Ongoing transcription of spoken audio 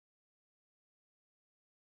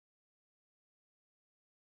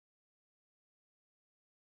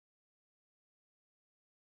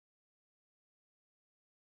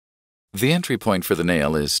The entry point for the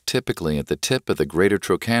nail is typically at the tip of the greater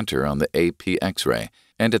trochanter on the AP X-ray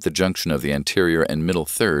and at the junction of the anterior and middle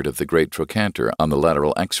third of the great trochanter on the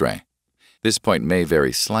lateral X-ray. This point may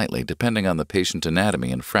vary slightly depending on the patient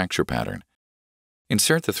anatomy and fracture pattern.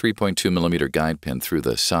 Insert the 3.2 mm guide pin through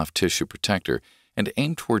the soft tissue protector and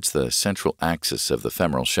aim towards the central axis of the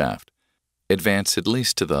femoral shaft. Advance at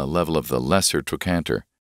least to the level of the lesser trochanter.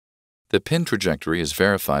 The pin trajectory is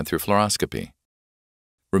verified through fluoroscopy.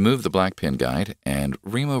 Remove the black pin guide and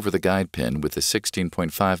ream over the guide pin with the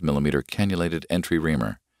 16.5 mm cannulated entry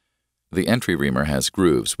reamer. The entry reamer has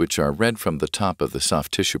grooves which are read from the top of the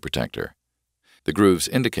soft tissue protector. The grooves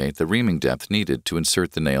indicate the reaming depth needed to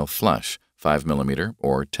insert the nail flush, 5 mm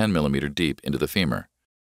or 10 mm deep into the femur.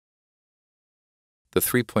 The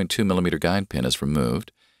 3.2 mm guide pin is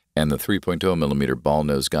removed, and the 3.0 mm ball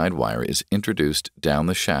nose guide wire is introduced down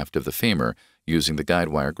the shaft of the femur using the guide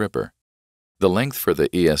wire gripper. The length for the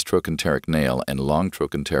ES trochanteric nail and long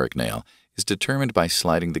trochanteric nail is determined by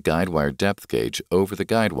sliding the guide wire depth gauge over the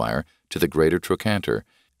guide wire to the greater trochanter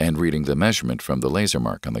and reading the measurement from the laser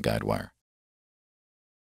mark on the guide wire.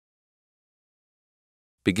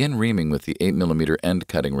 Begin reaming with the 8 mm end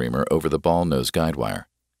cutting reamer over the ball nose guide wire.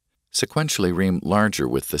 Sequentially ream larger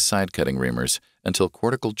with the side cutting reamers until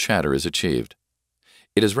cortical chatter is achieved.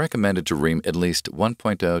 It is recommended to ream at least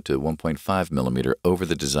 1.0 to 1.5 mm over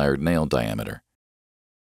the desired nail diameter.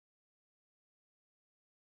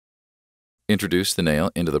 Introduce the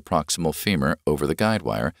nail into the proximal femur over the guide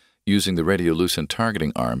wire using the radiolucent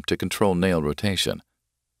targeting arm to control nail rotation.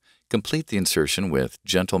 Complete the insertion with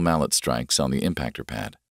gentle mallet strikes on the impactor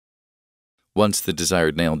pad. Once the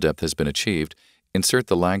desired nail depth has been achieved, insert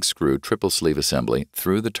the lag screw triple sleeve assembly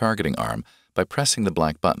through the targeting arm by pressing the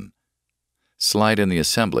black button. Slide in the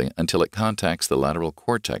assembly until it contacts the lateral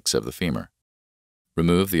cortex of the femur.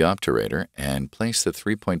 Remove the obturator and place the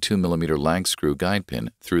 3.2 mm lag screw guide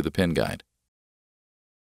pin through the pin guide.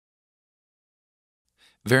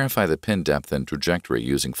 Verify the pin depth and trajectory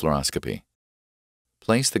using fluoroscopy.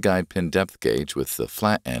 Place the guide pin depth gauge with the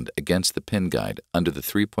flat end against the pin guide under the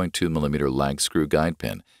 3.2 mm lag screw guide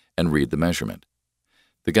pin and read the measurement.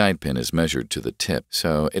 The guide pin is measured to the tip,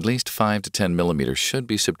 so at least 5 to 10 mm should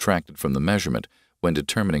be subtracted from the measurement when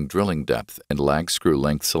determining drilling depth and lag screw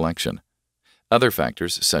length selection. Other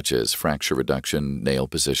factors such as fracture reduction, nail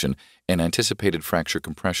position, and anticipated fracture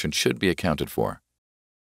compression should be accounted for.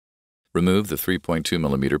 Remove the 3.2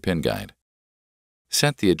 mm pin guide.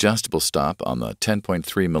 Set the adjustable stop on the 10.3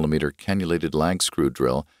 mm cannulated lag screw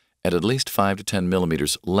drill at least 5 to 10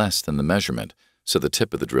 mm less than the measurement, so the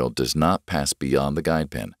tip of the drill does not pass beyond the guide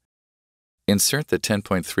pin. Insert the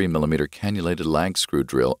 10.3 mm cannulated lag screw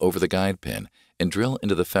drill over the guide pin and drill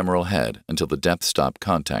into the femoral head until the depth stop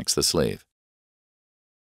contacts the sleeve.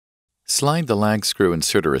 Slide the lag screw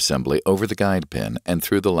inserter assembly over the guide pin and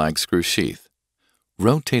through the lag screw sheath.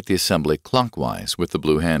 Rotate the assembly clockwise with the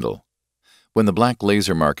blue handle. When the black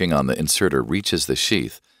laser marking on the inserter reaches the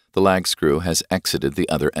sheath, the lag screw has exited the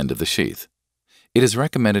other end of the sheath. It is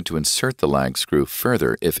recommended to insert the lag screw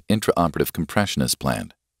further if intraoperative compression is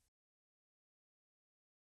planned.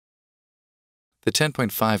 The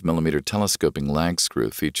 10.5 mm telescoping lag screw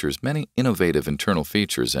features many innovative internal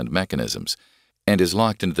features and mechanisms and is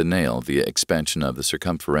locked into the nail via expansion of the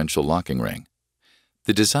circumferential locking ring.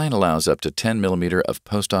 The design allows up to 10 mm of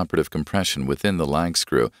postoperative compression within the lag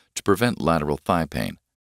screw to prevent lateral thigh pain.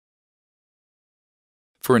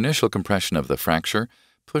 For initial compression of the fracture,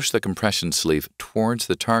 push the compression sleeve towards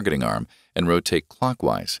the targeting arm and rotate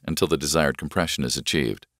clockwise until the desired compression is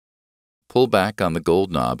achieved. Pull back on the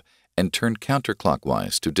gold knob and turn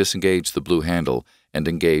counterclockwise to disengage the blue handle and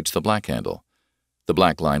engage the black handle. The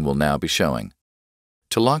black line will now be showing.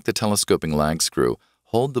 To lock the telescoping lag screw,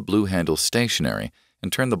 hold the blue handle stationary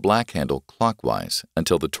and turn the black handle clockwise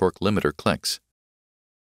until the torque limiter clicks.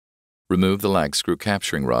 Remove the lag screw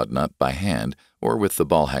capturing rod nut by hand or with the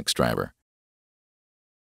ball hex driver.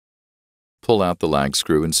 Pull out the lag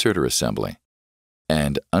screw inserter assembly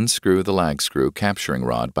and unscrew the lag screw capturing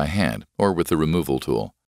rod by hand or with the removal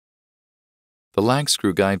tool. The lag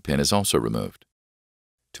screw guide pin is also removed.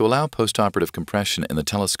 To allow postoperative compression in the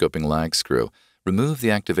telescoping lag screw, remove the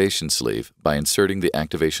activation sleeve by inserting the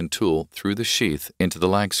activation tool through the sheath into the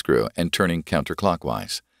lag screw and turning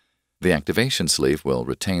counterclockwise. The activation sleeve will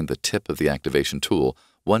retain the tip of the activation tool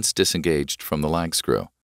once disengaged from the lag screw.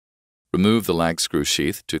 Remove the lag screw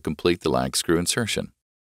sheath to complete the lag screw insertion.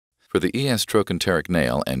 For the ES trochanteric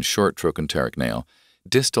nail and short trochanteric nail,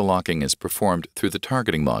 distal locking is performed through the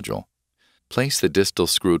targeting module. Place the distal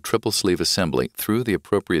screw triple sleeve assembly through the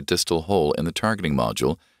appropriate distal hole in the targeting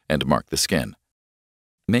module and mark the skin.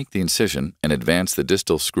 Make the incision and advance the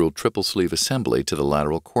distal screw triple sleeve assembly to the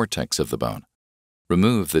lateral cortex of the bone.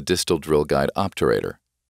 Remove the distal drill guide obturator.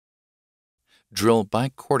 Drill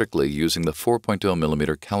bicortically using the 4.0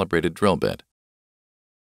 mm calibrated drill bit.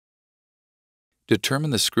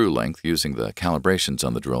 Determine the screw length using the calibrations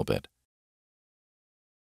on the drill bit.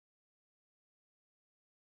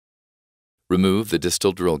 Remove the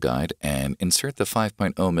distal drill guide and insert the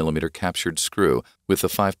 5.0 mm captured screw with the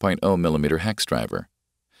 5.0 mm hex driver.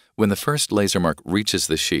 When the first laser mark reaches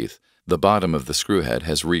the sheath, the bottom of the screw head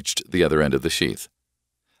has reached the other end of the sheath.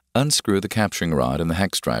 Unscrew the capturing rod and the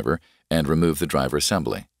hex driver and remove the driver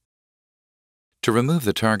assembly. To remove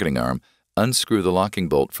the targeting arm, unscrew the locking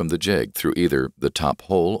bolt from the jig through either the top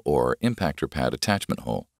hole or impactor pad attachment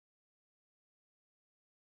hole.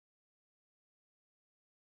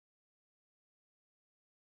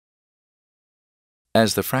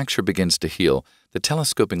 As the fracture begins to heal, the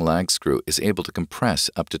telescoping lag screw is able to compress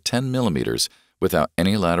up to 10 mm without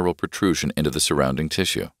any lateral protrusion into the surrounding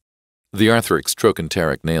tissue. The Arthrex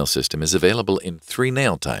Trochanteric nail system is available in 3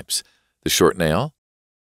 nail types: the short nail,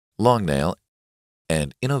 long nail,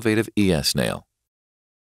 and innovative ES nail.